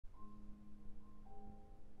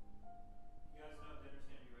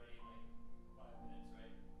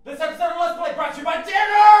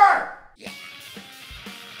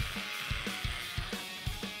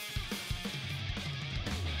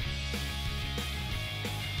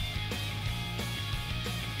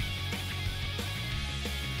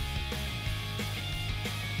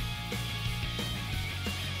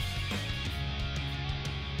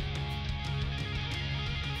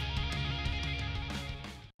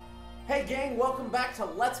Hey gang, welcome back to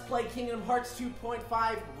Let's Play Kingdom Hearts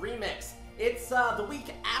 2.5 Remix. It's the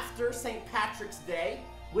week after St. Patrick's Day,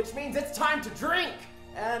 which means it's time to drink!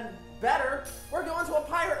 And better, we're going to a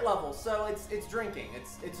pirate level, so it's drinking.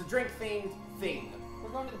 It's a drink-themed thing.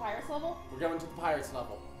 We're going to the pirates level? We're going to the pirates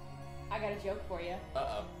level. I got a joke for you.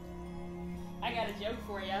 Uh-oh. I got a joke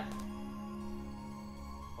for you.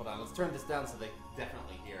 Hold on, let's turn this down so they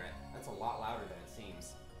definitely hear it. That's a lot louder than it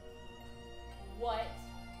seems. What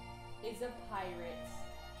is a pirate's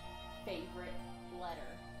favorite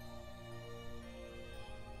letter?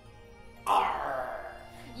 R.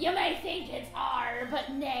 You may think it's R,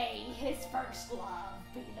 but nay, his first love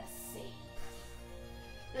be the sea.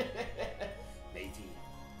 Matey,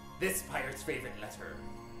 this pirate's favorite letter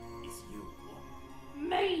is you.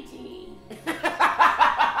 Matey!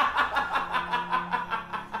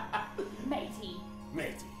 Matey.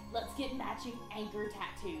 Matey. Let's get matching anchor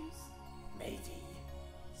tattoos. Matey.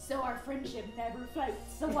 So our friendship never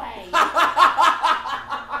floats away.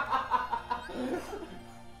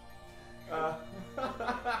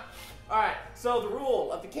 Alright, so the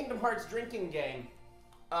rule of the Kingdom Hearts drinking game.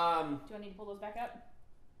 Do I need to pull those back up?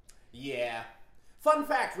 Yeah. Fun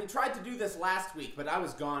fact, we tried to do this last week, but I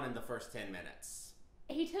was gone in the first 10 minutes.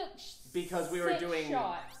 He took because we were doing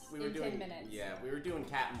shots in 10 minutes. Yeah, we were doing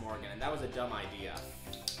Captain Morgan, and that was a dumb idea.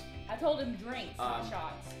 I told him drinks, not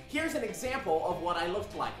shots. Here's an example of what I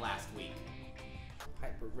looked like last week.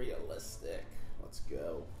 Hyperrealistic. Let's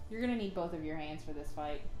go. You're gonna need both of your hands for this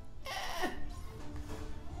fight.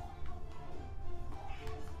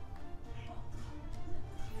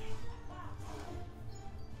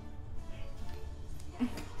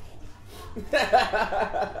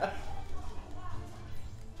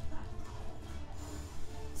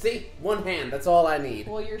 See? One hand, that's all I need.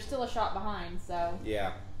 Well, you're still a shot behind, so...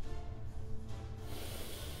 Yeah.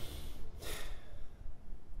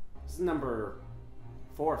 This is number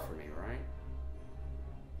 4 for me, right?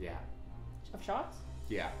 Yeah. Of shots?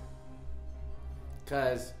 Yeah.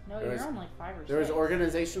 Because... No, you're on like 5 or 6. There was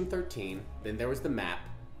Organization 13, then there was the map,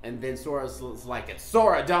 and then Sora's like, it's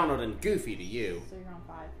Sora, Donald, and Goofy to you. So you're on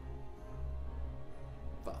 5.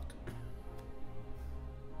 Fuck.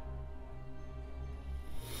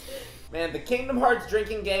 Man, the Kingdom Hearts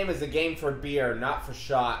drinking game is a game for beer, not for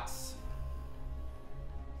shots.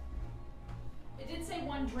 It did say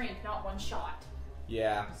one drink, not one shot.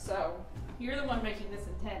 Yeah. So, you're the one making this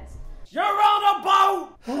intense. You're on a boat!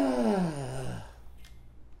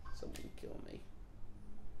 Someone kill me.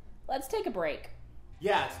 Let's take a break.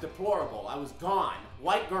 Yeah, it's deplorable. I was gone.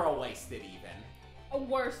 White girl wasted even.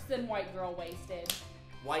 Worse than white girl wasted.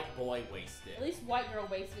 White boy wasted. At least white girl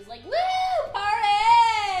wasted is like, woo,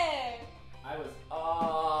 party! I was,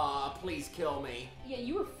 please kill me. Yeah,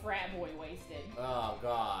 you were frat boy wasted. Oh,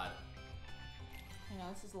 God. Hang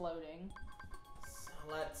on, this is loading. So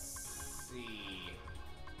let's see.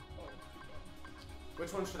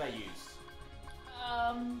 Which one should I use?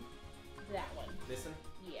 That one. This one?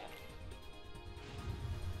 Yeah.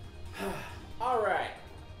 Alright.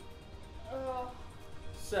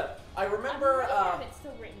 So, I remember, I have it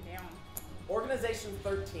still written down. Organization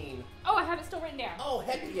 13. Oh, I have it still written down. Oh,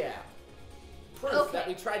 heck yeah. Proof that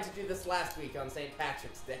we tried to do this last week on St.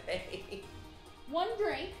 Patrick's Day. One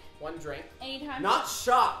drink. One drink. Anytime. Not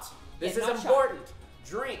shot. This is not important.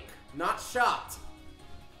 Drink, not shot.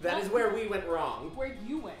 That is where we went wrong. Where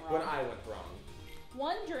you went wrong. When I went wrong.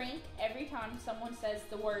 One drink every time someone says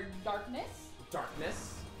the word darkness.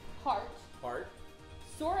 Darkness. Heart. Heart.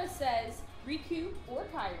 Sora says Riku or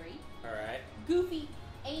Kairi. Alright. Goofy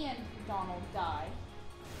and Donald die.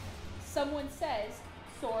 Someone says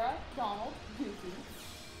Sora, Donald, Goofy.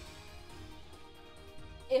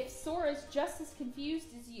 If Sora's just as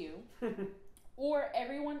confused as you, or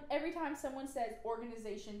every time someone says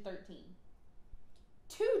Organization 13.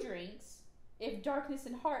 2 drinks if darkness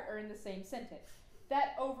and heart are in the same sentence.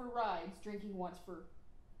 That overrides drinking once for...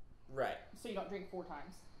 Right. So you don't drink 4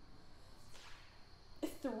 times.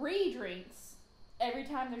 3 drinks every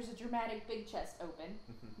time there's a dramatic big chest open.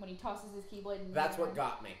 When he tosses his keyblade in the That's air. what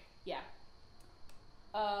got me. Yeah.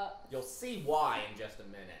 You'll see why in just a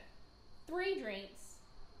minute. 3 drinks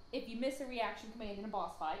if you miss a reaction command in a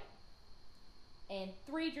boss fight. And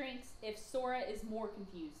 3 drinks if Sora is more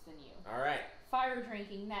confused than you. Alright. Fire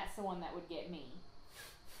drinking, that's the one that would get me.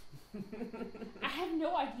 I have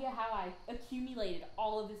no idea how I accumulated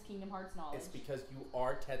all of this Kingdom Hearts knowledge. It's because you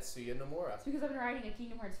are Tetsuya Nomura. It's because I've been writing a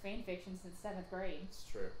Kingdom Hearts fanfiction since 7th grade. It's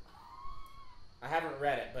true. I haven't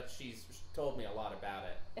read it, but she's told me a lot about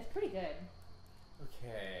it. It's pretty good.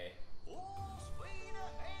 Okay.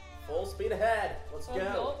 Full speed ahead. Let's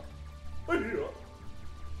go.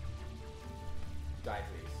 Die,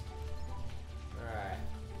 please. Alright.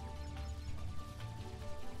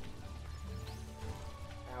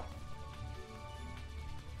 Ow.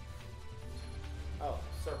 Oh,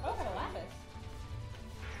 circle. Oh, I got a lapis.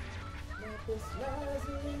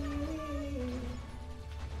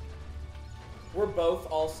 We're both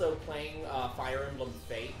also playing Fire Emblem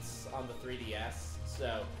Fates on the 3DS,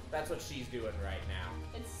 so that's what she's doing right now.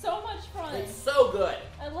 It's so much fun. It's so good.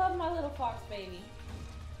 I love my little fox baby.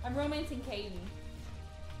 I'm romancing Caden.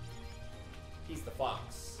 He's the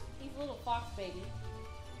fox. He's a little fox baby.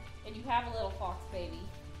 And you have a little fox baby.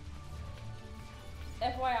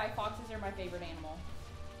 FYI, foxes are my favorite animal.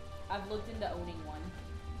 I've looked into owning one.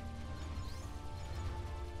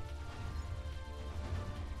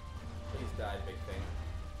 Please die, big thing.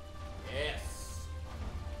 Yes!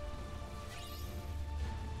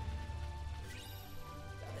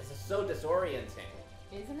 God, this is so disorienting.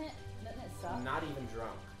 Isn't it? Doesn't it suck? I'm not even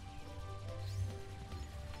drunk.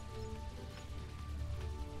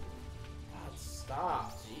 God,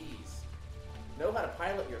 stop. Jeez. Know how to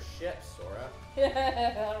pilot your ship, Sora.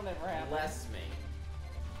 That'll never happen. Bless me.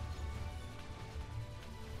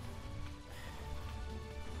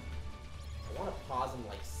 I want to pause and,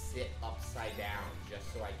 like, sit upside down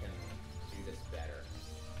just so I can do this better.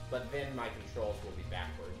 But then my controls will be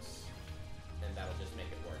backwards, and that'll just make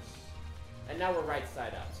it worse. And now we're right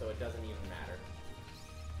side up, so it doesn't even matter.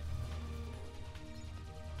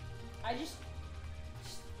 I just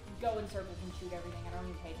go in circles and shoot everything. I don't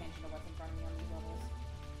even pay attention to what's in front of me on these levels.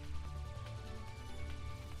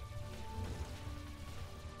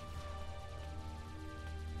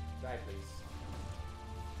 Die, please.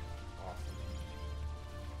 Awesome.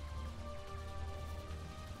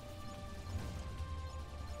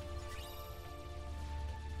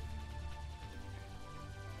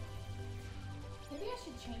 Maybe I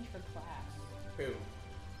should change for class. Who?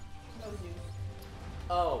 Moses.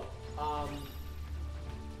 Oh,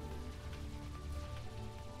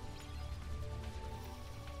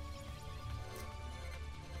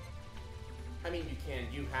 I mean, you can.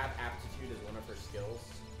 You have aptitude as one of her skills.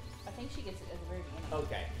 I think she gets it at the very beginning.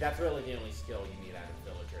 Okay, that's really the only skill you need out of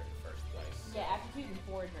Villager in the first place. Yeah, aptitude and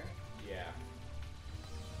forager. Yeah.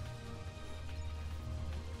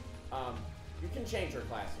 You can change her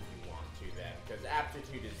class if you want to then, because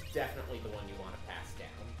aptitude is definitely the one you want to pass down.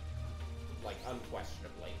 Like,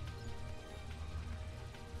 unquestionably.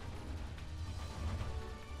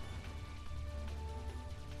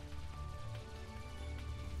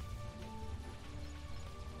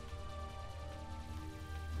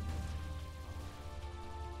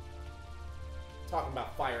 Talking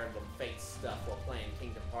about Fire Emblem Fates stuff while playing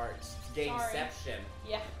Kingdom Hearts. Gameception.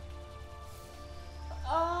 Yeah.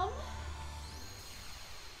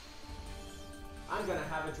 I'm gonna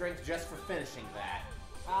have a drink just for finishing that.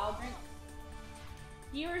 I'll drink.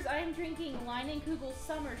 Viewers, I am drinking Leinenkugel's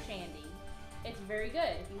Summer Shandy. It's very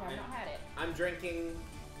good if you have not had it. I'm drinking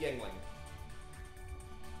Yingling.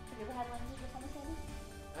 Have you ever had Leinenkugel's Summer Shandy?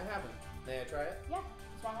 I haven't. May I try it? Yeah,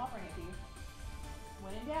 that's why I'm offering it to you.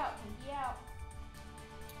 When in doubt, pinky out.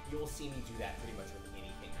 You will see me do that pretty much with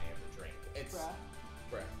anything I ever drink. It's...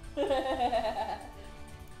 Bruh.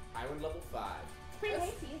 Iron level 5. It's pretty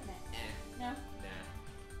tasty, isn't it? No? Nah.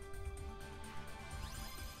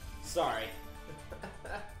 Sorry.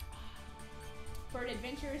 For an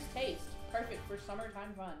adventurous taste. Perfect for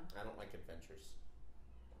summertime fun. I don't like adventures.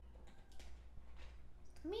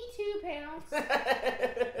 Me too, Pounce.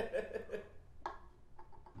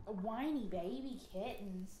 Whiny baby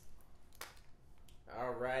kittens.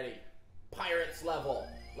 Alrighty. Pirates level.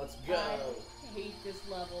 Let's go. I hate this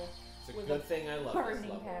level. It's a good thing I love this Burning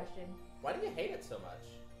level. passion. Why do you hate it so much?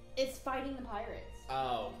 It's fighting the pirates.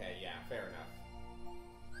 Oh, okay. Yeah, fair enough.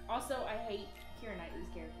 Also, I hate Keira Knightley's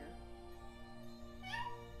character.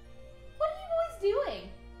 What are you boys doing?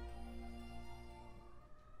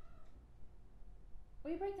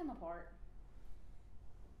 Will you break them apart?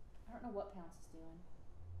 I don't know what Pounce is doing.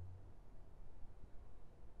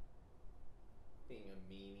 Being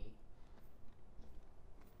a meanie.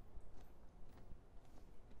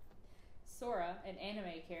 Sora, an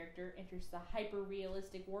anime character, enters the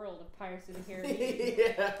hyper-realistic world of Pirates of the Caribbean.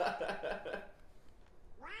 Yeah.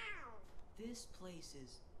 Wow. This place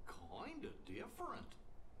is Kinda different.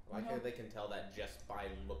 I like how they can tell that just by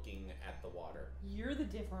looking at the water. You're the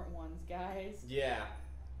different ones, guys. Yeah.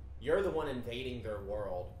 You're the one invading their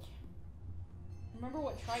world. Remember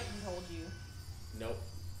what Triton told you. Nope.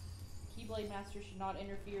 Keyblade Masters should not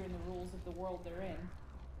interfere in the rules of the world they're in.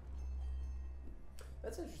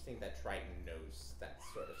 That's interesting that Triton knows that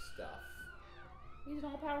sort of stuff. He's an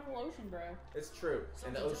all-powerful ocean, bro. It's true.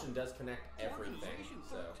 And the ocean does connect everything, Organization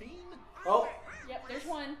so... 13? Oh! Yep, there's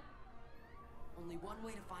one. Only one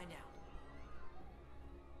way to find out.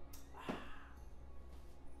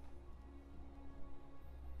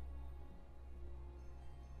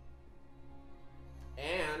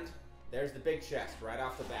 And there's the big chest right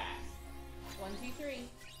off the bat. 1, 2, 3.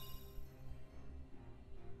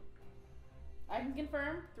 I can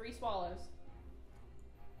confirm 3 swallows.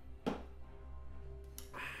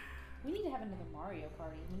 We need to have another Mario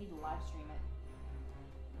Party. We need to live stream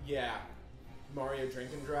it. Yeah. Mario drink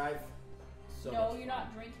and drive. So no, much you're fun.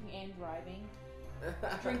 not drinking and driving.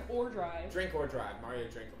 Drink or drive. Drink or drive. Mario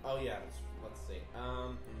drink. Oh yeah. Let's see.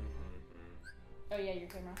 Oh yeah, your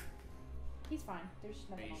camera. He's fine. There's just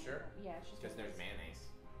nothing. Are you on sure? there. Yeah, it's just Because there's mayonnaise.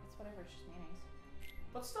 It's whatever. It's just mayonnaise.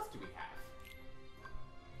 What stuff do we have?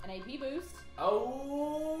 An AP boost.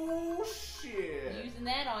 Oh shit! Using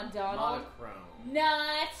that on Donald. Monochrome.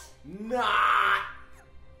 Not.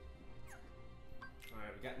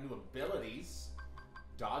 Alright, we got new abilities.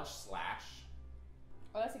 Dodge slash.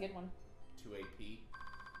 Oh, that's a good one. 2 AP.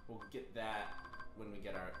 We'll get that when we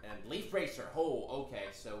get our... And Leaf Racer. Oh, okay.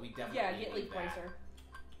 So we definitely Yeah, get need Leaf that. Racer.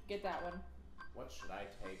 Get that one. What should I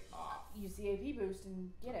take off? Use the AP boost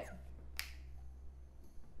and get it.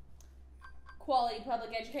 Quality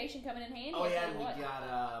public education coming in handy. Oh I yeah, tell and you we what.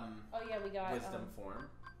 got Oh yeah, we got Wisdom Form.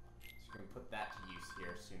 So we can put that to use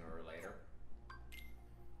here sooner or later.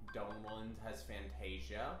 Domeland has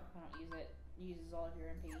Fantasia. I don't use it. It uses all of your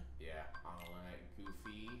MP. Yeah,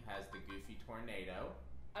 Goofy has the Goofy Tornado.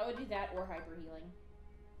 I would do that or hyper healing.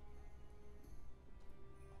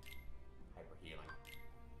 Hyper Healing.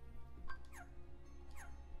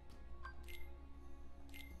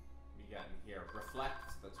 We got in here Reflect,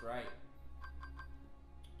 that's right.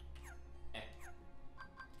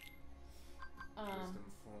 Wisdom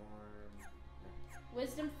Form.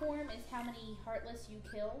 Wisdom form is how many heartless you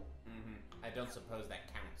kill. I don't suppose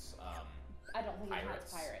that counts. I don't think it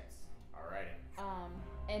Pirates. counts pirates. Alrighty.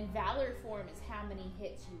 And valor form is how many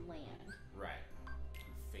hits you land. Right.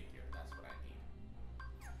 Figure, that's what I need.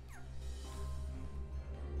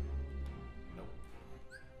 Nope.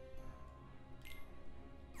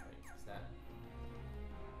 Wait, is that?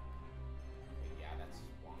 Okay, yeah, that's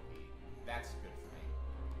wonky. That's good for me.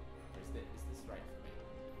 Is this right for me?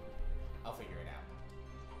 I'll figure it out.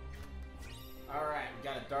 Alright, we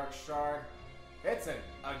got a Dark Shard. It's a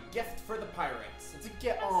gift for the pirates. It's a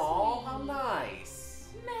gift. Aw, how nice.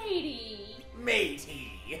 Matey!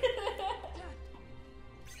 Matey!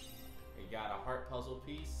 We got a heart puzzle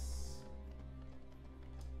piece.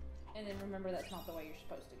 And then remember that's not the way you're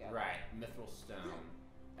supposed to go. Right, Mithril Stone.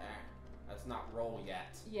 That's not roll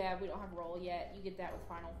yet. Yeah, we don't have roll yet. You get that with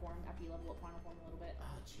final form after you level up final form a little bit.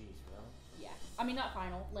 Oh, jeez, really? Yeah. I mean, not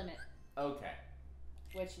final, limit. Okay.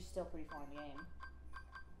 Which is still pretty fun game.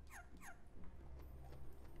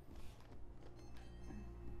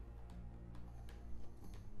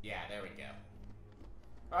 Yeah, there we go.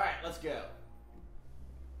 Alright, let's go.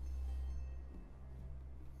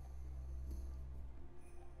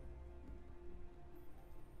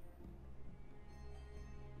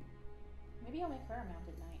 Maybe I'll make her a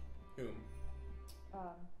mounted knight. Whom?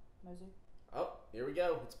 Mozu. Oh, here we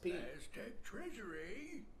go. It's Pete. Aztec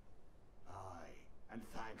treasury. Aye, and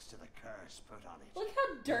thanks to the curse put on it. Look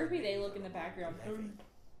how derpy they look in the background. Living,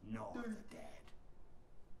 nor the dead.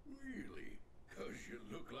 Really? 'Cause you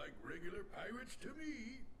look like regular pirates to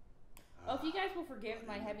me. Oh, if you guys will forgive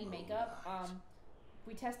my heavy makeup,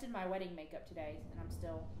 we tested my wedding makeup today, and I'm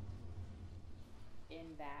still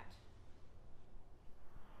in that.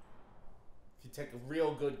 If you take a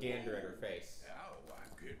real good gander at her face. Now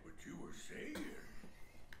I get what you were saying.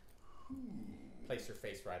 Place your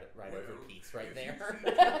face right over Pete's right as there. you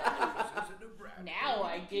see, this isn't a brand Now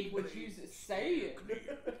I new get what place. you's saying.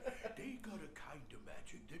 Clear. They got a kind of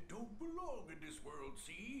magic that don't belong in this world,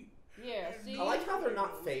 see? Yeah, see? I like how they're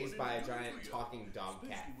not phased by a giant talking dog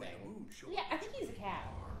cat Especially when thing. the moon shows Yeah, I up think in he's a the cat.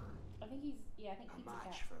 bar. I think he's A a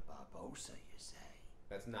match cat. for Barbosa, you say?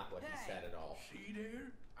 That's not what he said at all. See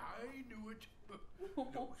there? I knew it. Those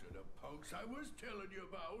are the punks I was telling you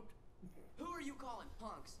about. Who are you calling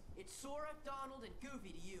punks? It's Sora, Donald, and Goofy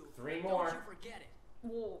to you. 3 more. Don't you forget it.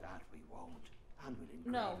 Whoa. That we won't. And we'll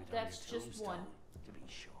engrave No, it that's on your just one. tombstone, to be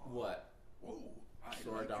sure. What? Whoa, I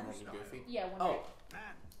Sora, like your Donald, and style. Goofy? Yeah, one Oh,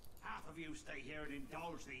 Man, half of you stay here and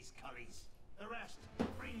indulge these cullies. The rest,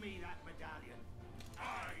 bring me that medallion.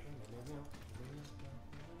 Aye.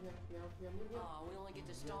 Aw, we only get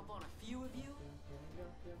to stomp on a few of you?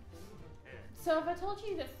 So if I told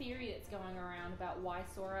you the theory that's going around about why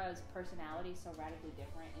Sora's personality is so radically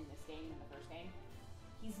different in this game than the first game,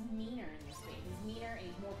 he's meaner in this game. He's meaner and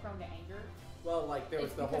he's more prone to anger. well, like there was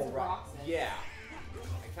It's the because whole of Roxas. Yeah,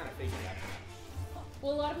 I kind of figured that.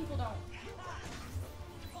 Well, a lot of people don't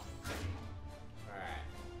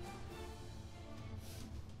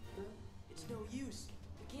use.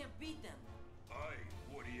 We can't beat them. Aye,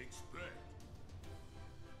 what do you expect?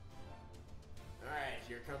 Alright,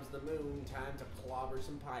 here comes the moon. Time to clobber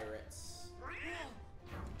some pirates.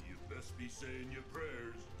 You best be saying your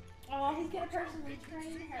prayers. Oh, he's gonna personally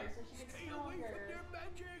train her so she gets Stay away from stronger. their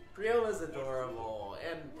magic. Creola's adorable.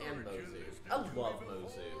 And Mozu. I love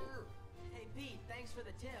Mozu. Hey, Pete, thanks for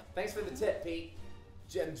the tip. Thanks for the tip, Pete.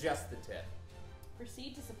 And just the tip.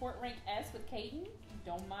 Proceed to support rank S with Caden.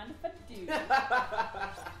 Don't mind if I do.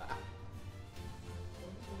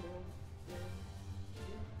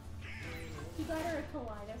 He got her a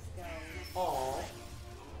kaleidoscope. Aww.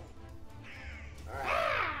 Alright.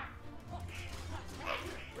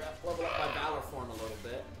 Level up my Valor form a little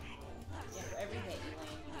bit. Yeah, for every hit you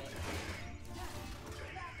land, you get.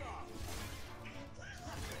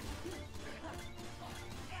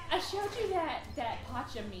 I showed you that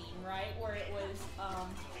Pacha meme, right? Where it was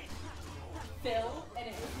Phil, and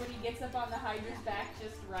it was when he gets up on the Hydra's back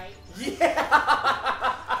just right. Yeah!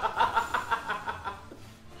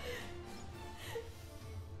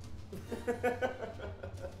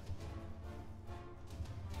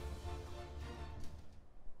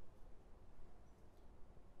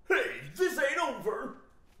 Hey, this ain't over!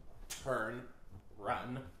 Turn.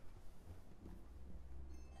 Run.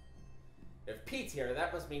 If Pete's here,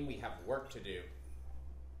 that must mean we have work to do.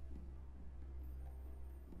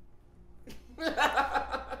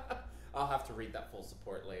 I'll have to read that full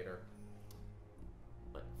support later.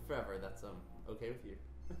 But forever, that's okay with you.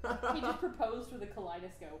 He just proposed with a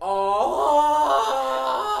kaleidoscope. Oh,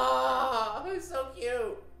 he's so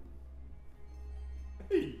cute.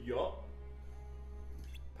 Yup.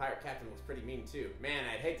 Pirate Captain looks pretty mean too. Man,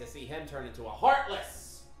 I'd hate to see him turn into a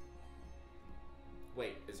Heartless.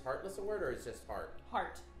 Wait, is Heartless a word or is it just heart?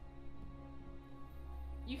 Heart.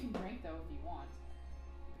 You can drink though if you want.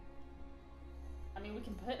 I mean, we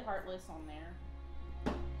can put Heartless on there.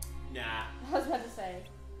 Nah. I was about to say.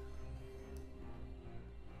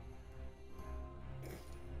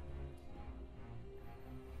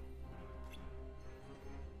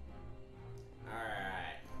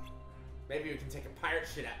 Alright. Maybe we can take a pirate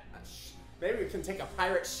shit out. Maybe we can take a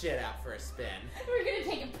pirate shit out for a spin. We're gonna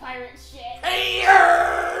take a pirate shit. Hey!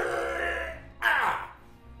 Ah!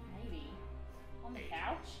 Maybe. On the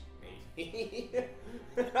couch? Maybe.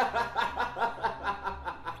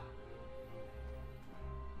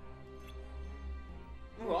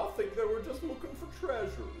 Well, I think they were just looking for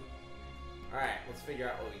treasure. Alright, let's figure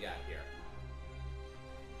out what we got here.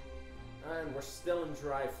 And we're still in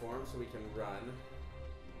dry form, so we can run.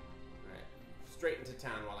 Alright, straight into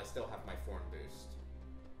town while I still have my form boost.